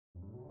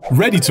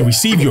Ready to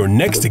receive your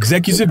next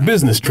executive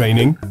business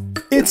training?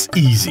 It's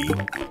easy.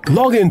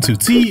 Log into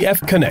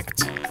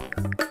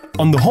TEFConnect.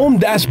 On the home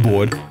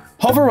dashboard,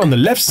 hover on the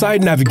left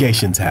side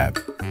navigation tab.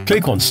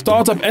 Click on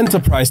Startup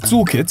Enterprise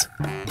Toolkit.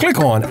 Click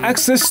on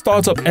Access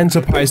Startup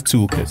Enterprise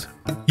Toolkit.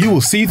 You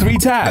will see 3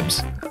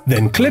 tabs.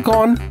 Then click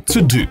on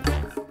To Do.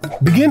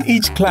 Begin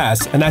each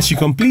class, and as you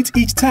complete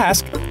each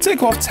task,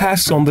 tick off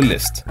tasks on the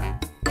list.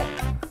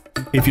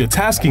 If your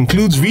task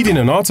includes reading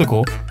an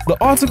article, the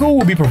article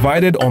will be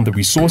provided on the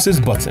Resources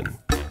button.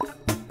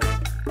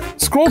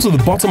 Scroll to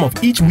the bottom of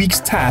each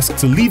week's task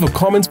to leave a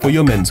comment for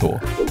your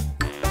mentor.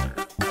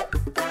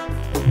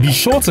 Be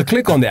sure to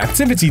click on the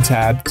Activity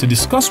tab to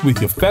discuss with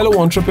your fellow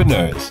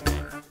entrepreneurs.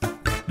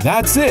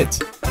 That's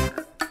it!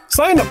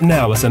 Sign up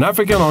now as an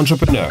African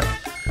entrepreneur.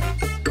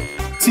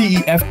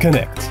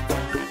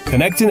 TEFConnect,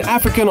 connecting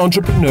African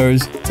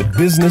entrepreneurs to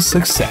business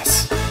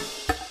success.